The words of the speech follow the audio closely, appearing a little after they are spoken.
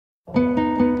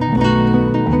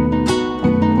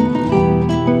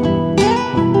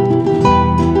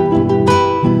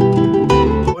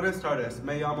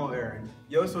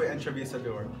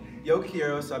entrevistador. Yo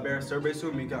quiero saber sobre su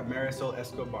amiga Marisol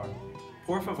Escobar.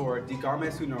 Por favor,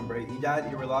 dígame su nombre,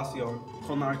 edad y relación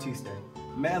con la artista.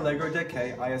 Me alegro de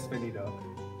que hayas venido.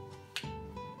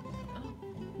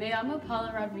 Me llamo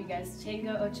Paula Rodriguez,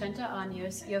 tengo 80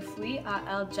 años. Yo fui a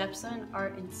el Jepson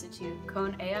Art Institute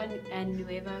con ella en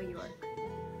Nueva York.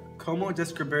 ¿Cómo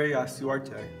describiría su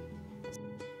arte?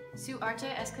 Su arte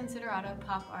es considerado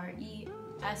pop art y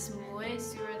es muy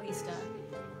surrealista.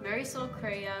 Marisol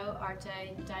creó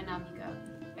arte dinámico.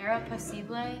 Era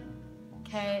posible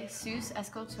que sus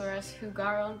esculturas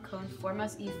jugaron con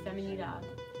formas y feminidad.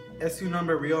 ¿Es su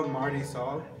nombre real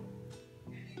Marisol?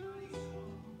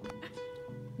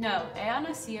 No, ella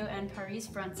nació en París,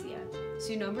 Francia.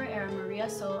 Su nombre era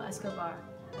Marisol Escobar.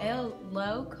 Ella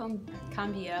lo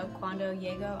cambió cuando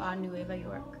llegó a Nueva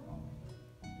York.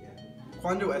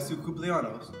 ¿Cuándo es su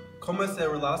cumpleaños? ¿Cómo se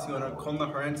relaciona con la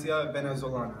herencia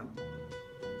venezolana?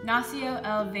 Nació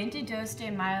el 22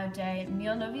 de mayo de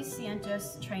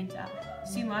 1930.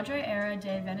 Su madre era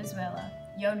de Venezuela.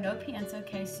 Yo no pienso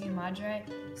que su madre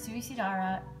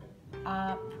suicidara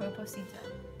a propósito.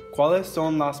 ¿Cuáles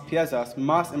son las piezas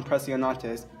más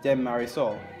impresionantes de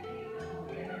Marisol?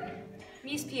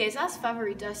 Mis piezas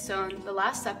favoritas son The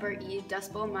Last Supper y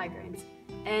Dust Migrants.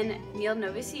 En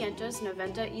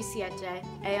 1997,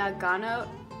 ella ganó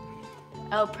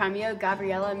el premio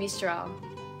Gabriela Mistral.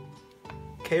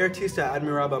 ¿Qué artista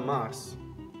admiraba más?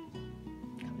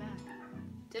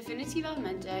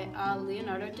 Definitivamente a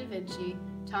Leonardo da Vinci.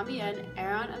 También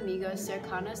eran amigos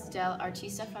cercanos del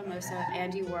artista famoso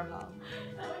Andy Warhol.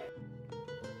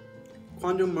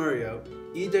 ¿Cuándo murió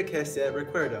y de qué se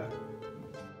recuerda?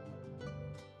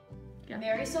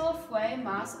 Marisol fue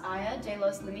más allá de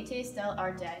los límites del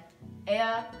arte.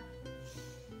 Ella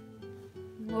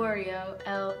murió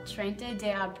el 30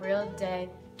 de abril de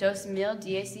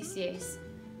 2016.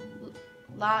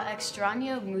 La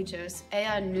extraño muchos.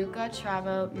 Ella nunca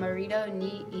tuvo marido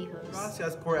ni hijos.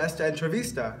 Gracias por esta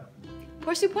entrevista.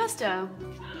 Por supuesto.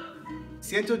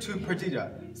 Siento tu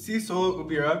pérdida. Si solo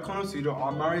hubiera conocido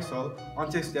a Marisol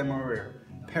antes de morir.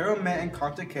 Pero me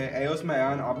encanta que ellos me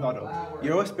han hablado.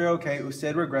 Yo espero que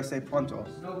usted regrese pronto.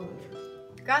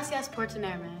 Gracias por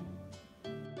tenerme.